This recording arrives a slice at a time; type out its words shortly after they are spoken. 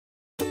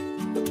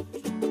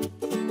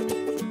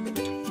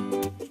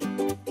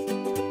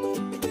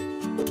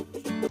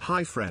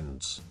Hi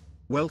friends.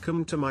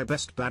 Welcome to my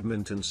best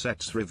badminton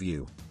sets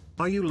review.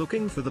 Are you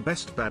looking for the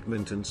best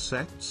badminton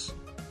sets?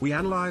 We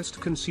analyzed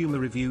consumer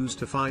reviews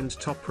to find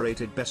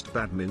top-rated best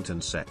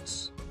badminton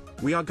sets.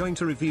 We are going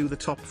to review the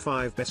top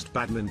 5 best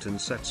badminton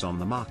sets on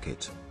the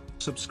market.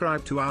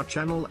 Subscribe to our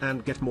channel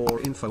and get more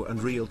info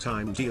and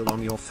real-time deal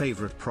on your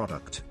favorite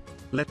product.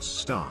 Let's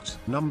start.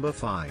 Number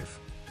 5.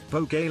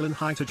 Bogalen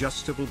Height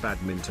Adjustable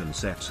Badminton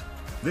Set.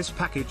 This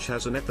package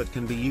has a net that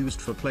can be used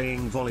for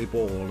playing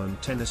volleyball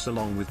and tennis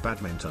along with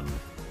badminton.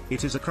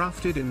 It is a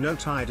crafted in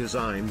no-tie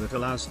design that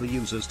allows the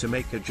users to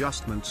make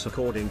adjustments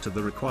according to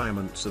the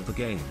requirements of the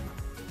game.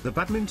 The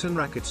badminton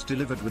rackets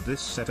delivered with this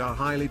set are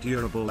highly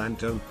durable and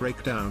don't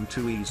break down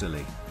too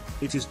easily.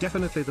 It is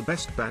definitely the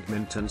best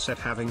badminton set,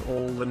 having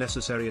all the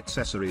necessary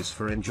accessories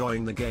for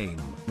enjoying the game.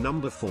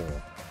 Number 4.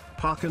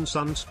 Park &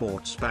 Son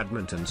Sports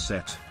Badminton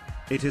Set.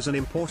 It is an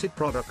imported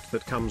product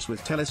that comes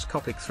with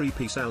telescopic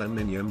 3-piece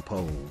aluminium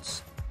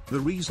poles. The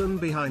reason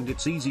behind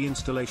its easy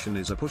installation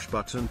is a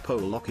push-button pole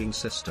locking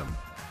system.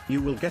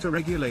 You will get a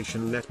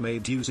regulation net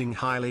made using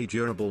highly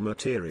durable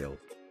material.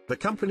 The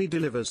company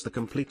delivers the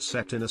complete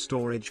set in a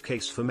storage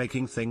case for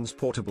making things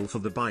portable for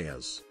the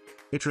buyers.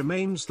 It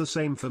remains the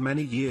same for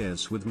many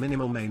years with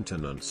minimal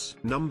maintenance.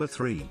 Number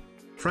 3.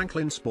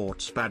 Franklin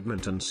Sports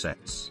Badminton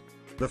Sets.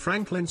 The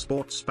Franklin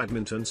Sports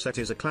Badminton Set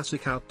is a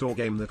classic outdoor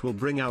game that will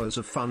bring hours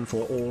of fun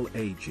for all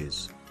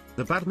ages.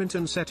 The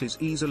badminton set is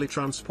easily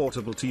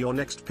transportable to your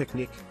next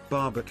picnic,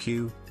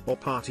 barbecue, or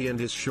party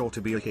and is sure to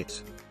be a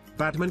hit.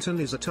 Badminton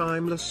is a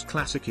timeless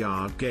classic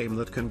yard game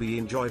that can be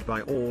enjoyed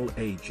by all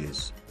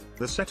ages.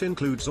 The set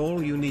includes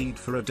all you need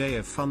for a day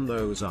of fun.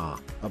 Those are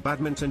a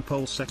badminton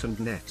pole set and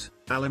net,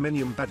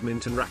 aluminium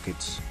badminton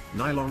rackets,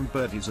 nylon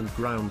birdies and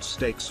ground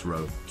stakes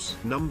ropes.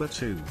 Number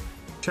 2.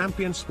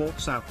 Champion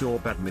Sports Outdoor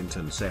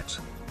Badminton Set.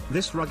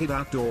 This rugged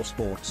outdoor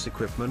sports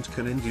equipment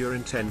can endure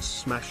intense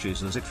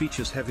smashes as it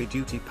features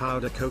heavy-duty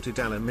powder-coated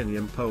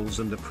aluminium poles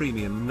and a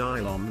premium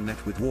nylon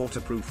net with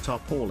waterproof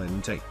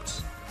tarpaulin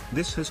tapes.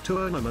 This has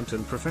tournament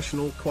and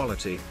professional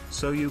quality,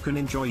 so you can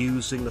enjoy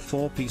using the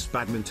 4-piece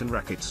badminton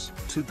rackets,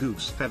 2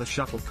 goose feather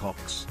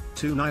shuttlecocks,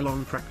 2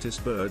 nylon practice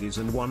birdies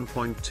and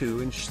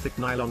 1.2-inch thick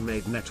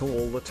nylon-made net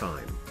all the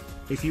time.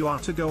 If you are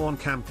to go on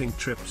camping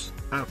trips,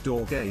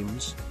 outdoor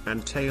games,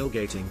 and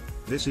tailgating,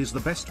 this is the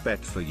best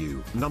bet for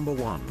you. Number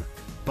 1.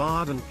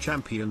 Baden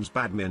Champions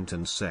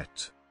Badminton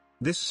Set.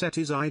 This set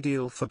is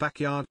ideal for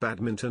backyard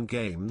badminton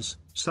games,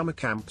 summer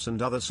camps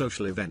and other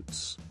social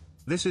events.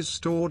 This is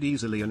stored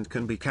easily and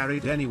can be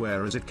carried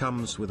anywhere as it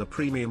comes with a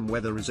premium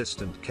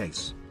weather-resistant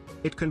case.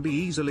 It can be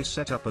easily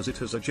set up as it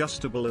has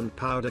adjustable and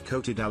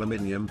powder-coated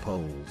aluminium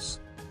poles.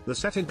 The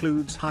set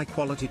includes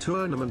high-quality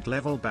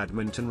tournament-level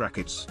badminton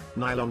rackets,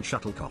 nylon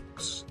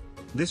shuttlecocks.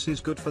 This is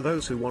good for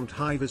those who want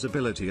high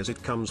visibility as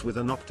it comes with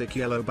an optic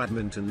yellow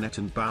badminton net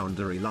and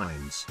boundary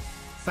lines.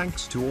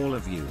 Thanks to all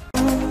of you.